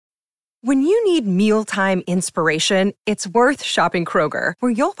When you need mealtime inspiration, it's worth shopping Kroger,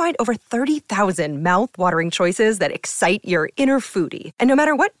 where you'll find over 30,000 mouth-watering choices that excite your inner foodie. And no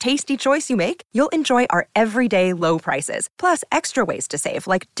matter what tasty choice you make, you'll enjoy our everyday low prices, plus extra ways to save,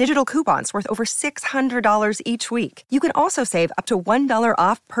 like digital coupons worth over $600 each week. You can also save up to $1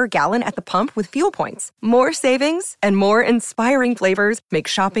 off per gallon at the pump with fuel points. More savings and more inspiring flavors make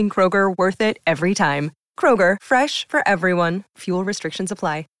shopping Kroger worth it every time. Kroger, fresh for everyone. Fuel restrictions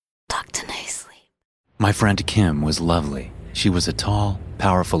apply. Talk to nicely. My friend Kim was lovely. She was a tall,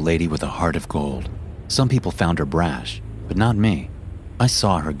 powerful lady with a heart of gold. Some people found her brash, but not me. I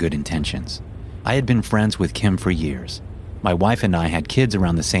saw her good intentions. I had been friends with Kim for years. My wife and I had kids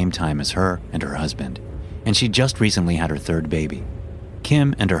around the same time as her and her husband, and she just recently had her third baby.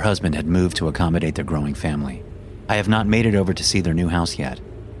 Kim and her husband had moved to accommodate their growing family. I have not made it over to see their new house yet.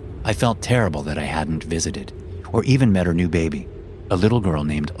 I felt terrible that I hadn't visited, or even met her new baby, a little girl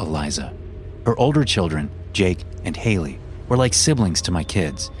named Eliza. Her older children, Jake and Haley, were like siblings to my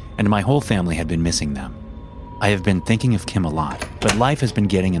kids, and my whole family had been missing them. I have been thinking of Kim a lot, but life has been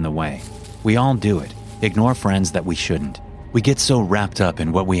getting in the way. We all do it, ignore friends that we shouldn't. We get so wrapped up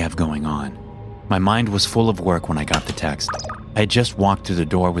in what we have going on. My mind was full of work when I got the text. I had just walked through the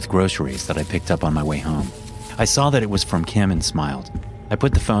door with groceries that I picked up on my way home. I saw that it was from Kim and smiled. I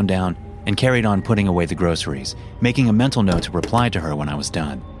put the phone down and carried on putting away the groceries, making a mental note to reply to her when I was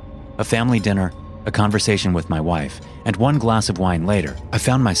done. A family dinner, a conversation with my wife, and one glass of wine later, I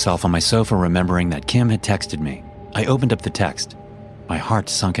found myself on my sofa remembering that Kim had texted me. I opened up the text. My heart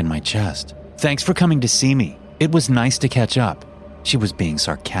sunk in my chest. "Thanks for coming to see me. It was nice to catch up." She was being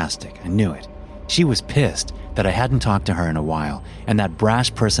sarcastic. I knew it. She was pissed that I hadn't talked to her in a while, and that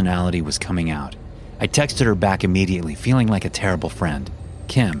brash personality was coming out. I texted her back immediately, feeling like a terrible friend.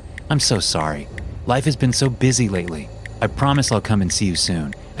 "Kim, I'm so sorry. Life has been so busy lately. I promise I'll come and see you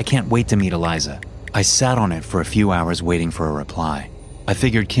soon. I can't wait to meet Eliza." I sat on it for a few hours waiting for a reply. I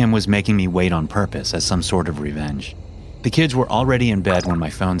figured Kim was making me wait on purpose as some sort of revenge. The kids were already in bed when my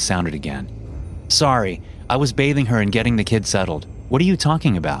phone sounded again. "Sorry, I was bathing her and getting the kids settled. What are you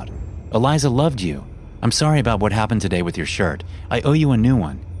talking about? Eliza loved you. I'm sorry about what happened today with your shirt. I owe you a new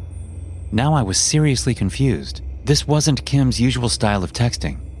one." Now I was seriously confused. This wasn't Kim's usual style of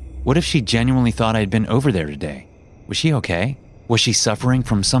texting. What if she genuinely thought I had been over there today? Was she okay? Was she suffering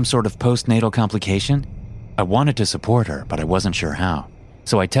from some sort of postnatal complication? I wanted to support her, but I wasn't sure how.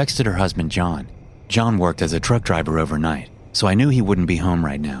 So I texted her husband, John. John worked as a truck driver overnight, so I knew he wouldn't be home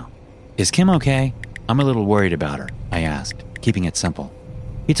right now. "Is Kim okay? I'm a little worried about her," I asked, keeping it simple.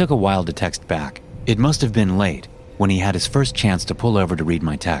 He took a while to text back. It must have been late when he had his first chance to pull over to read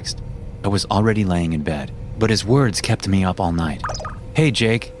my text. I was already laying in bed, but his words kept me up all night. "Hey,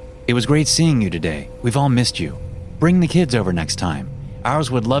 Jake. It was great seeing you today. We've all missed you. Bring the kids over next time.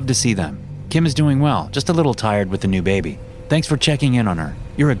 Ours would love to see them. Kim is doing well, just a little tired with the new baby. Thanks for checking in on her.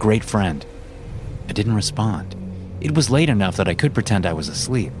 You're a great friend." I didn't respond. It was late enough that I could pretend I was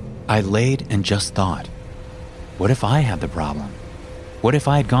asleep. I laid and just thought, what if I had the problem? What if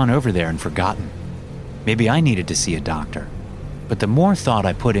I had gone over there and forgotten? Maybe I needed to see a doctor. But the more thought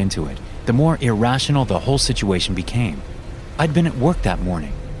I put into it, the more irrational the whole situation became. I'd been at work that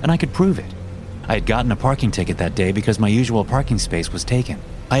morning, and I could prove it. I had gotten a parking ticket that day because my usual parking space was taken.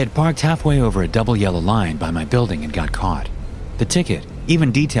 I had parked halfway over a double yellow line by my building and got caught. The ticket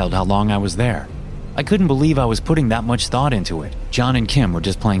even detailed how long I was there. I couldn't believe I was putting that much thought into it. John and Kim were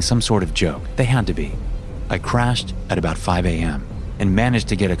just playing some sort of joke. They had to be. I crashed at about 5 a.m. and managed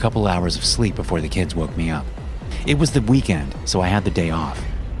to get a couple hours of sleep before the kids woke me up. It was the weekend, so I had the day off.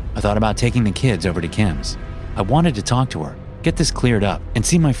 I thought about taking the kids over to Kim's. I wanted to talk to her, get this cleared up, and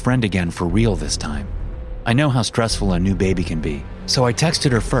see my friend again for real this time. I know how stressful a new baby can be, so I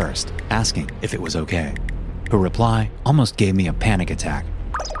texted her first, asking if it was okay. Her reply almost gave me a panic attack.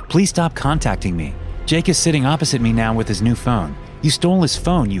 "Please stop contacting me. Jake is sitting opposite me now with his new phone. You stole his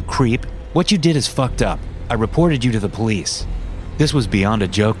phone, you creep. What you did is fucked up. I reported you to the police." This was beyond a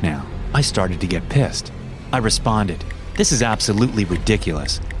joke now. I started to get pissed. I responded, "This is absolutely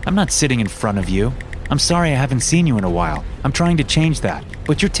ridiculous. I'm not sitting in front of you. I'm sorry I haven't seen you in a while. I'm trying to change that,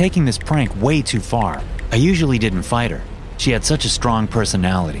 but you're taking this prank way too far." I usually didn't fight her. She had such a strong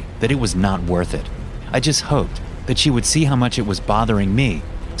personality that it was not worth it. I just hoped that she would see how much it was bothering me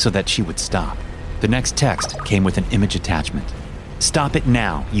so that she would stop. The next text came with an image attachment. "Stop it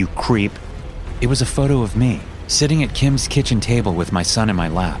now, you creep." It was a photo of me, sitting at Kim's kitchen table with my son in my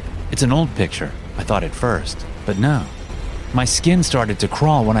lap. It's an old picture, I thought at first, but no. My skin started to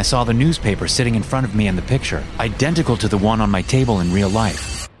crawl when I saw the newspaper sitting in front of me in the picture, identical to the one on my table in real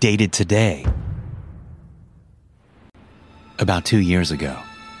life, dated today. About 2 years ago,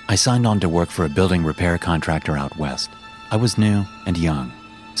 I signed on to work for a building repair contractor out west. I was new and young,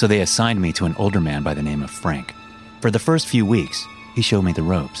 so they assigned me to an older man by the name of Frank. For the first few weeks, he showed me the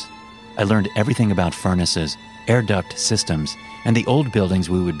ropes. I learned everything about furnaces, air duct systems, and the old buildings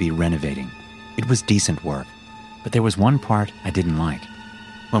we would be renovating. It was decent work, but there was one part I didn't like.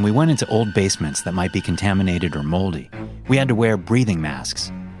 When we went into old basements that might be contaminated or moldy, we had to wear breathing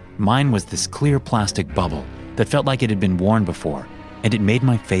masks. Mine was this clear plastic bubble that felt like it had been worn before, and it made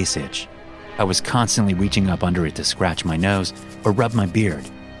my face itch. I was constantly reaching up under it to scratch my nose or rub my beard.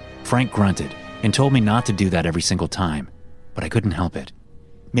 Frank grunted and told me not to do that every single time, but I couldn't help it.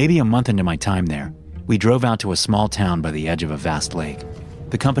 Maybe a month into my time there, we drove out to a small town by the edge of a vast lake.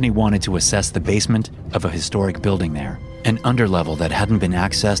 The company wanted to assess the basement of a historic building there, an underlevel that hadn't been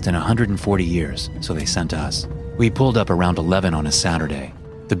accessed in 140 years, so they sent us. We pulled up around 11 on a Saturday.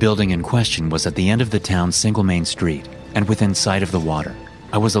 The building in question was at the end of the town's single main street and within sight of the water.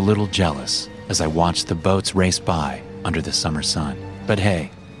 I was a little jealous as I watched the boats race by under the summer sun. But hey,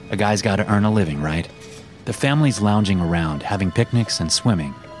 a guy's got to earn a living, right? The families lounging around, having picnics and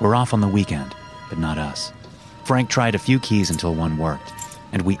swimming, were off on the weekend, but not us. Frank tried a few keys until one worked,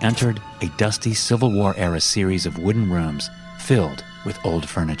 and we entered a dusty Civil War-era series of wooden rooms filled with old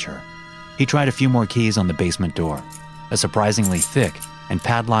furniture. He tried a few more keys on the basement door, a surprisingly thick and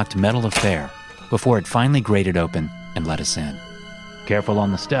padlocked metal affair, before it finally grated open and let us in. "Careful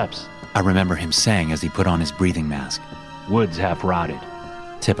on the steps," I remember him saying as he put on his breathing mask. "Wood's half rotted."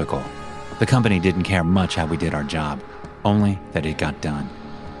 Typical. The company didn't care much how we did our job, only that it got done.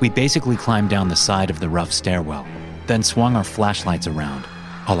 We basically climbed down the side of the rough stairwell, then swung our flashlights around.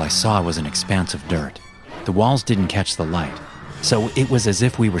 All I saw was an expanse of dirt. The walls didn't catch the light, so it was as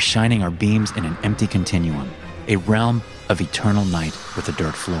if we were shining our beams in an empty continuum, a realm of eternal night with a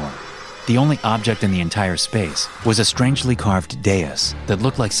dirt floor. The only object in the entire space was a strangely carved dais that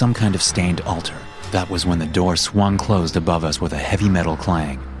looked like some kind of stained altar. That was when the door swung closed above us with a heavy metal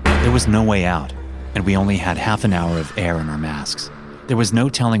clang. There was no way out, and we only had half an hour of air in our masks. There was no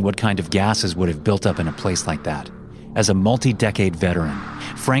telling what kind of gases would have built up in a place like that. As a multi-decade veteran,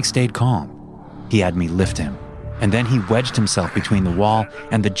 Frank stayed calm. He had me lift him, and then he wedged himself between the wall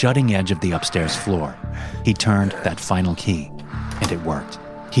and the jutting edge of the upstairs floor. He turned that final key, and it worked.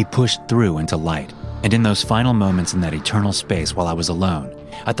 He pushed through into light, and in those final moments in that eternal space while I was alone,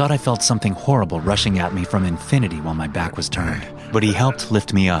 I thought I felt something horrible rushing at me from infinity while my back was turned. But he helped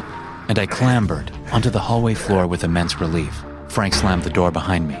lift me up, and I clambered onto the hallway floor with immense relief. Frank slammed the door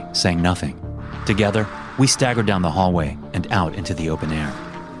behind me, saying nothing. Together, we staggered down the hallway and out into the open air.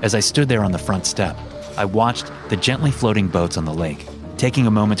 As I stood there on the front step, I watched the gently floating boats on the lake, taking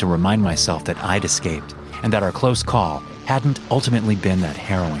a moment to remind myself that I'd escaped and that our close call hadn't ultimately been that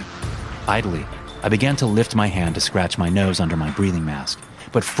harrowing. Idly, I began to lift my hand to scratch my nose under my breathing mask,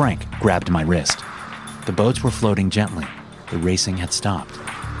 but Frank grabbed my wrist. The boats were floating gently. The racing had stopped.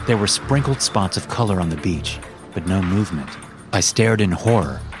 There were sprinkled spots of color on the beach, but no movement. I stared in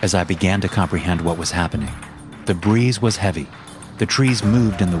horror as I began to comprehend what was happening. The breeze was heavy. The trees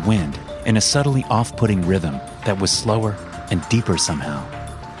moved in the wind in a subtly off-putting rhythm that was slower and deeper somehow.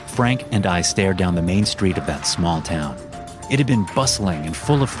 Frank and I stared down the main street of that small town. It had been bustling and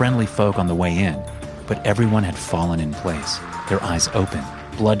full of friendly folk on the way in, but everyone had fallen in place, their eyes open,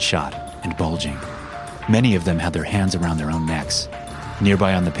 bloodshot and bulging. Many of them had their hands around their own necks.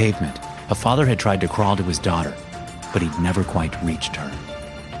 Nearby on the pavement, a father had tried to crawl to his daughter, but he'd never quite reached her.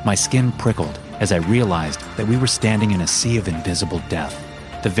 My skin prickled as I realized that we were standing in a sea of invisible death.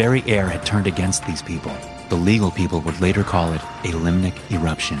 The very air had turned against these people. The legal people would later call it a limnic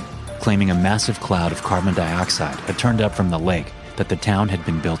eruption, claiming a massive cloud of carbon dioxide had turned up from the lake that the town had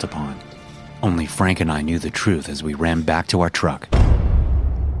been built upon. Only Frank and I knew the truth as we ran back to our truck.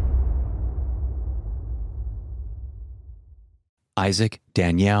 Isaac,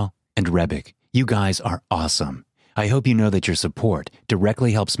 Danielle, and Rebek, you guys are awesome. I hope you know that your support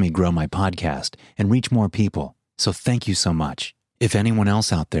directly helps me grow my podcast and reach more people, so thank you so much. If anyone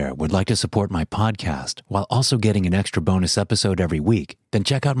else out there would like to support my podcast while also getting an extra bonus episode every week, then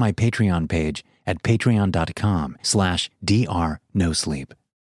check out my Patreon page at patreon.com/drnosleep.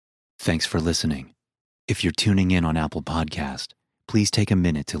 Thanks for listening. If you're tuning in on Apple Podcast, please take a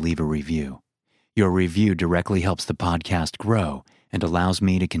minute to leave a review. Your review directly helps the podcast grow and allows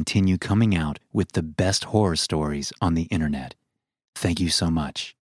me to continue coming out with the best horror stories on the internet. Thank you so much.